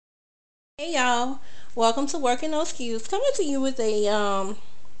Hey y'all, welcome to Working Those Cues. Coming to you with a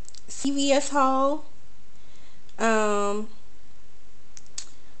CVS haul. Um,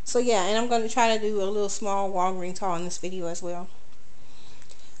 so yeah, and I'm going to try to do a little small Walgreens haul in this video as well.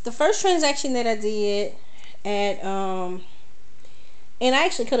 The first transaction that I did at and I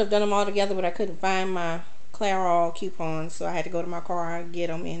actually could have done them all together, but I couldn't find my Clairol coupons, so I had to go to my car and get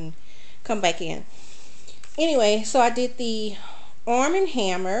them and come back in. Anyway, so I did the Arm and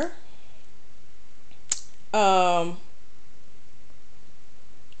Hammer.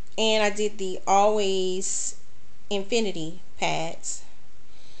 And I did the Always Infinity pads.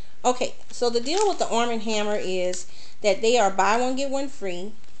 Okay, so the deal with the Arm and Hammer is that they are buy one get one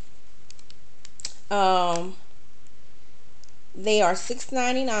free. They are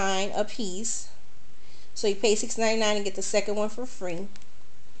 $6.99 a piece, so you pay $6.99 and get the second one for free.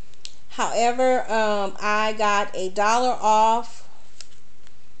 However, I got $1 off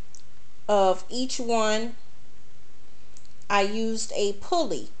of each one. I used a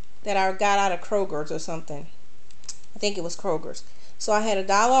pulley that I got out of Kroger's or something. I think it was Kroger's. So I had $1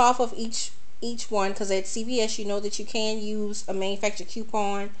 off of each one, because at CVS you know that you can use a manufacturer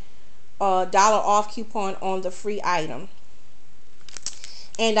coupon, $1 off coupon on the free item.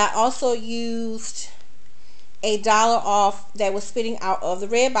 And I also used $1 off that was spitting out of the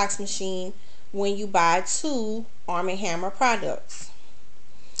red box machine when you buy 2 Arm & Hammer products.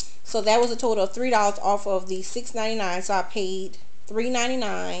 So that was a total of $3 off of the $6.99. So I paid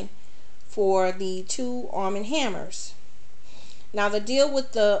 $3.99 for the 2 Arm & Hammers. Now the deal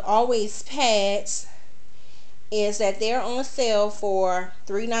with the Always pads is that they're on sale for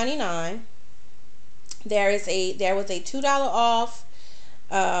 $3.99. There was a $2 off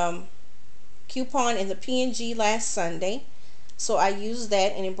coupon in the P&G last Sunday, so I used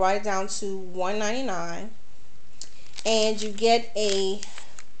that and it brought it down to $1.99. And you get a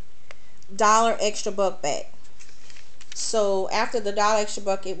 $1 extra buck back. So after the $1 extra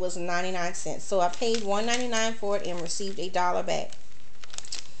buck, it was 99 cents. So I paid $1.99 for it and received $1 back.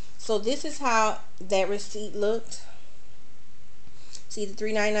 So this is how that receipt looked. See, the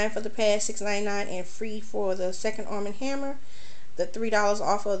 $3.99 for the pad, $6.99 and free for the second Arm & Hammer. The $3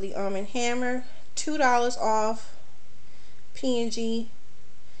 off of the Arm & Hammer, $2 off P&G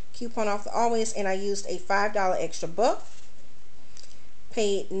coupon off the Always, and I used a $5 extra buck.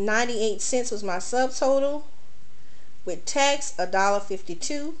 Paid 98 cents was my subtotal. With tax,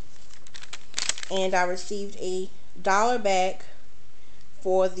 $1.52, and I received $1 back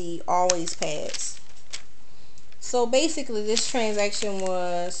for the Always pads. So basically this transaction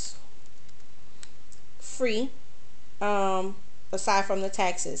was free, aside from the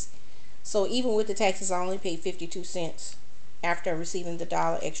taxes. So even with the taxes, I only paid 52 cents after receiving the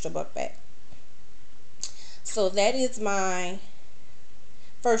 $1 extra buck back. So that is my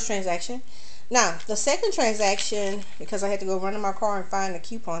first transaction. Now the second transaction, because I had to go run in my car and find the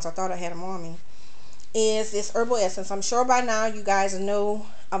coupons, I thought I had them on me, is this herbal essence. I'm sure by now you guys know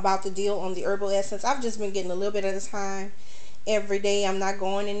about the deal on the herbal essence. I've just been getting a little bit at a time every day. I'm not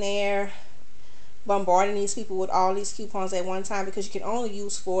going in there bombarding these people with all these coupons at one time, because you can only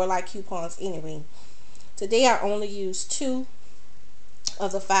use 4 like coupons anyway. Today I only used 2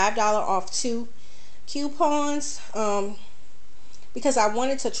 of the $5 off 2 coupons, because I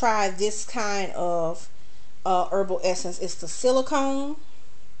wanted to try this kind of herbal essence. It's the silicone.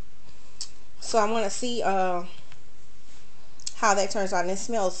 So I want to see how that turns out. And it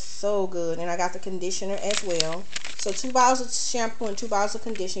smells so good. And I got the conditioner as well. So 2 bottles of shampoo and 2 bottles of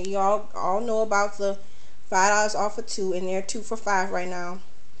conditioner. You all know about the $5 off of 2. And they're 2 for $5 right now.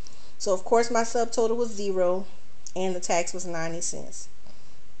 So of course my subtotal was 0. And the tax was 90 cents.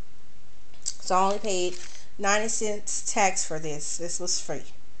 So I only paid 90 cents tax for this. This was free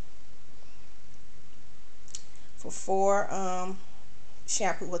for 4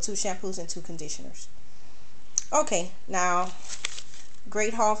 shampoo, well, 2 shampoos and 2 conditioners. Okay, now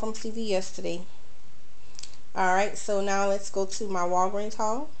great haul from CVS today. Alright, so now let's go to my Walgreens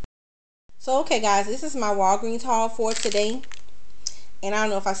haul. So okay guys, this is my Walgreens haul for today. And I don't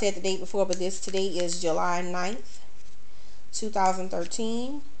know if I said the date before, but today is July 9th,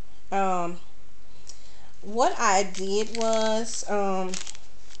 2013. What I did was, I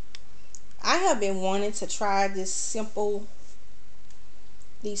have been wanting to try these simple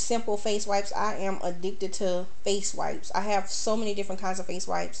face wipes. I am addicted to face wipes. I have so many different kinds of face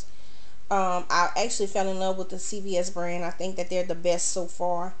wipes. I actually fell in love with the CVS brand. I think that they're the best so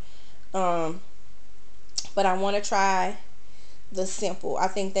far. But I want to try the simple. I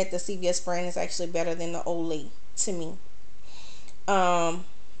think that the CVS brand is actually better than the Olay to me.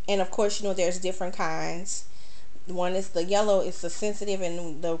 And of course, you know, there's different kinds. One is the yellow is the sensitive,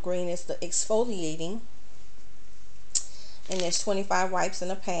 and the green is the exfoliating. And there's 25 wipes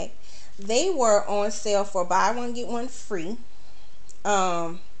in a pack. They were on sale for buy one get one free.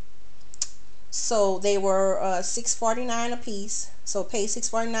 So they were $6.49 a piece. So paid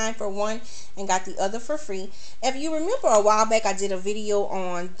 $6.49 for one and got the other for free. If you remember, a while back I did a video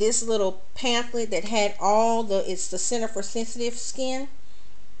on this little pamphlet that had all the, it's the Center for Sensitive Skin.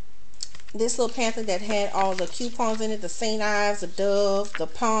 This little pamphlet that had all the coupons in it, the St. Ives, the Dove, the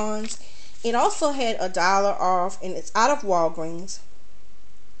Pond's. It also had $1 off, and it's out of Walgreens.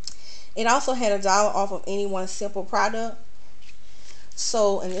 It also had $1 off of any one simple product.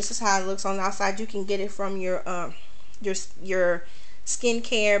 So, and this is how it looks on the outside. You can get it from your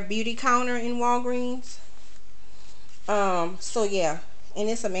skincare beauty counter in Walgreens. So yeah, and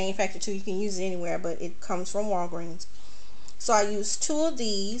it's a manufacturer too. You can use it anywhere, but it comes from Walgreens. So I used 2 of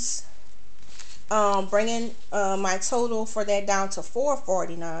these, bringing my total for that down to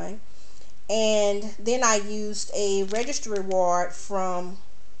 $4.49. And then I used a register reward from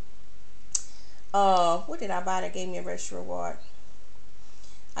what did I buy that gave me a register reward?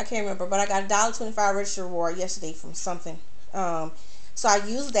 I can't remember, but I got a $1.25 register reward yesterday from something. So I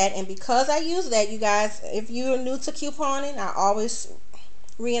used that, and because I used that, you guys, if you're new to couponing, I always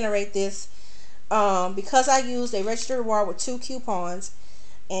reiterate this. Because I used a register reward with 2 coupons,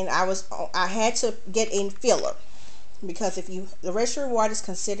 and I had to get a filler, because the register reward is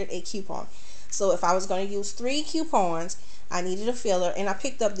considered a coupon. So if I was going to use 3 coupons, I needed a filler, and I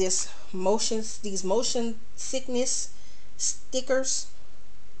picked up these motion sickness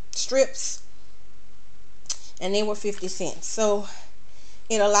strips, and they were 50 cents. So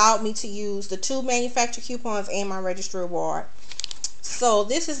it allowed me to use the 2 manufacturer coupons and my register reward. So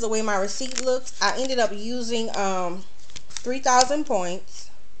this is the way my receipt looks. I ended up using 3,000 points.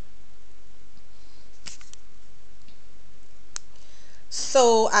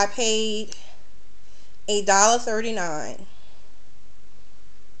 So I paid $1.39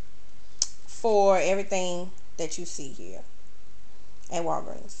 for everything that you see here at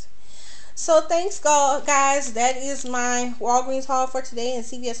Walgreens. So thanks, guys. That is my Walgreens haul for today and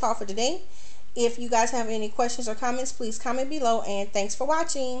CVS haul for today. If you guys have any questions or comments, please comment below, and thanks for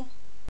watching.